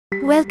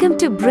Welcome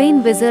to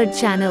Brain Wizard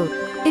channel.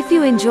 If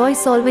you enjoy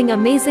solving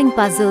amazing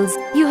puzzles,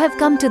 you have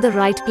come to the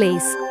right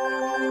place.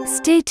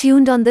 Stay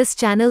tuned on this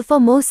channel for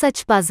more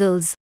such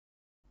puzzles.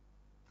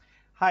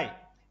 Hi,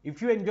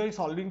 if you enjoy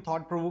solving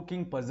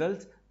thought-provoking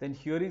puzzles, then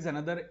here is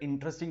another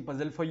interesting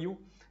puzzle for you.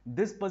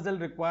 This puzzle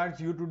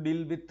requires you to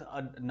deal with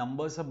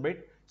numbers a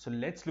bit. So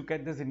let's look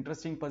at this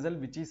interesting puzzle,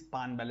 which is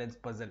pan balance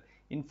puzzle.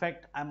 In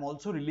fact, I'm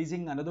also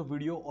releasing another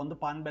video on the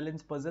pan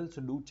balance puzzle,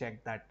 so do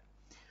check that.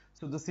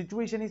 So the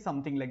situation is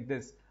something like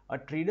this. A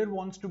trader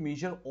wants to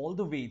measure all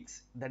the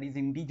weights, that is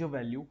integer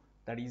value,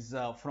 that is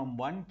from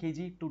 1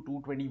 kg to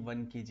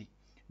 221 kg,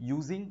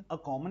 using a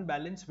common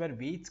balance where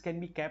weights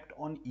can be kept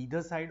on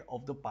either side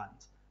of the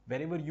pans.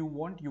 Wherever you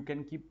want, you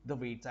can keep the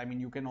weights. I mean,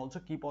 you can also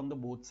keep on the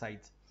both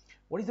sides.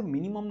 What is the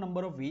minimum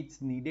number of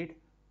weights needed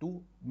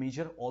to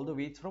measure all the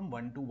weights from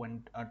 1 to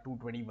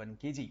 221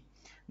 kg?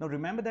 Now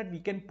remember that we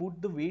can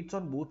put the weights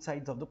on both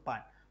sides of the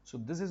pan. So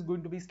this is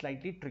going to be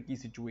slightly tricky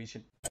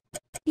situation.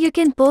 You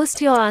can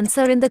post your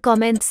answer in the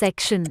comment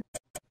section.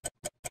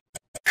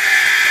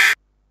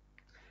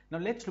 Now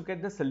let's look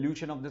at the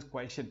solution of this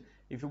question.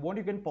 If you want,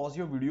 you can pause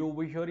your video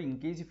over here in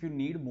case if you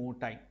need more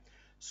time.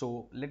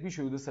 So let me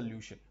show you the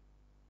solution.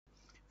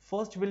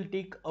 First, we'll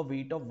take a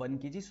weight of 1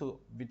 kg,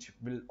 so which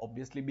will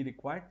obviously be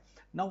required.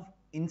 Now,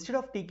 instead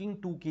of taking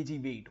 2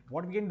 kg weight,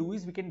 what we can do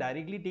is we can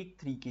directly take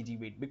 3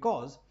 kg weight,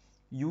 because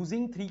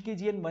using 3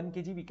 kg and 1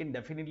 kg, we can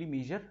definitely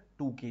measure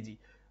 2 kg.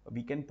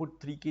 We can put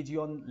 3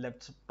 kg on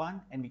left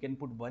pan and we can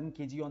put 1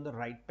 kg on the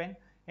right pan,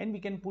 and we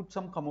can put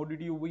some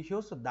commodity over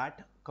here, so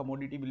that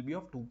commodity will be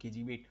of 2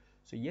 kg weight.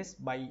 So yes,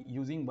 by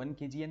using 1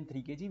 kg and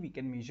 3 kg, we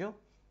can measure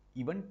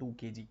even 2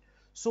 kg.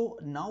 So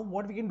now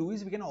what we can do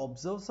is we can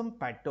observe some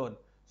pattern.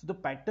 So the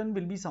pattern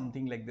will be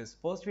something like this.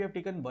 First we have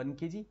taken 1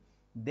 kg,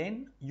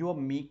 then you are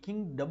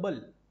making double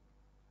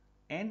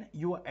and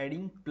you are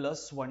adding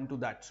plus 1 to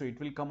that, so it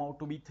will come out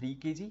to be 3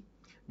 kg.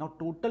 Now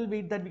total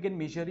weight that we can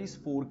measure is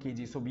 4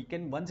 kg, so we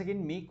can once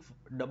again make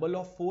double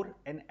of 4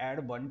 and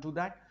add 1 to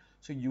that,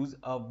 so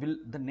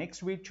the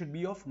next weight should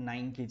be of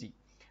 9 kg.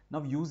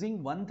 Now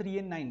using 1, 3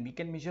 and 9, we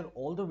can measure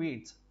all the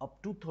weights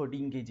up to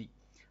 13 kg.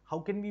 How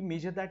can we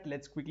measure that?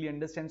 Let's quickly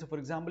understand. So for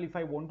example, if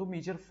I want to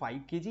measure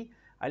 5 kg,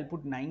 I'll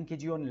put 9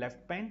 kg on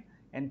left pan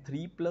and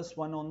 3 plus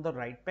 1 on the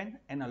right pan,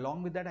 and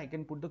along with that I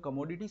can put the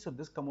commodity, so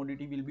this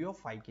commodity will be of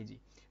 5 kg.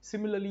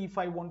 Similarly, if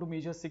I want to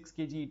measure 6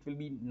 kg, it will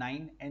be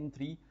 9 and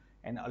 3,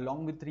 and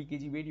along with 3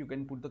 kg weight you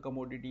can put the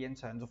commodity and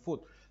so on and so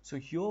forth. So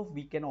here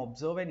we can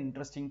observe an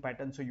interesting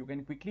pattern, so you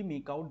can quickly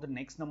make out the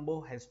next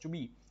number has to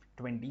be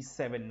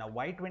 27. Now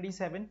why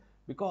 27?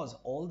 Because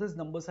all these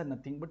numbers are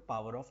nothing but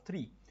power of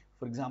 3.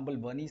 For example,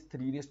 1 is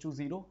 3 raised to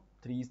 0,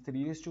 3 is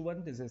 3 raised to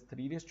 1, this is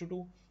 3 raised to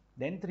 2,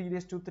 then 3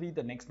 raised to 3,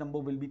 the next number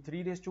will be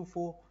 3 raised to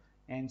 4,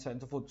 and so on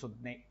and so forth. So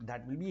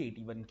that will be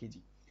 81 kg.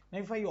 Now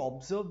if I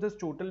observe, this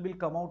total will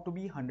come out to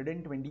be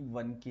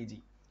 121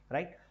 kg,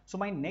 right? So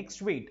my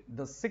next weight,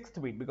 the sixth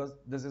weight, because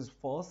this is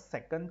first,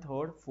 second,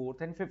 third,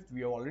 fourth and fifth,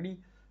 we have already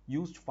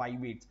used 5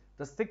 weights.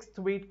 The sixth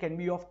weight can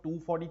be of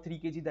 243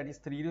 kg, that is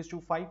 3 raised to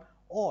 5,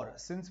 or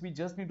since we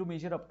just need to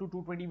measure up to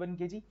 221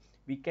 kg,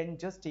 we can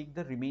just take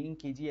the remaining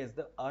kg as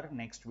our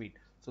next weight.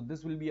 So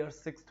this will be our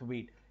sixth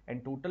weight,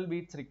 and total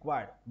weights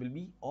required will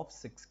be of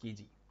 6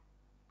 kg.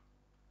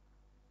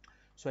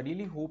 So I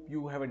really hope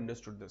you have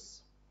understood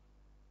this.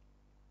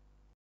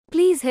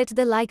 Please hit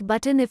the like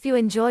button if you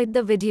enjoyed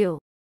the video.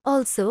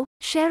 Also,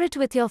 share it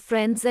with your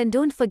friends and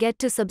don't forget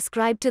to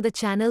subscribe to the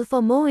channel for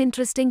more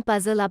interesting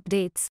puzzle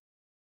updates.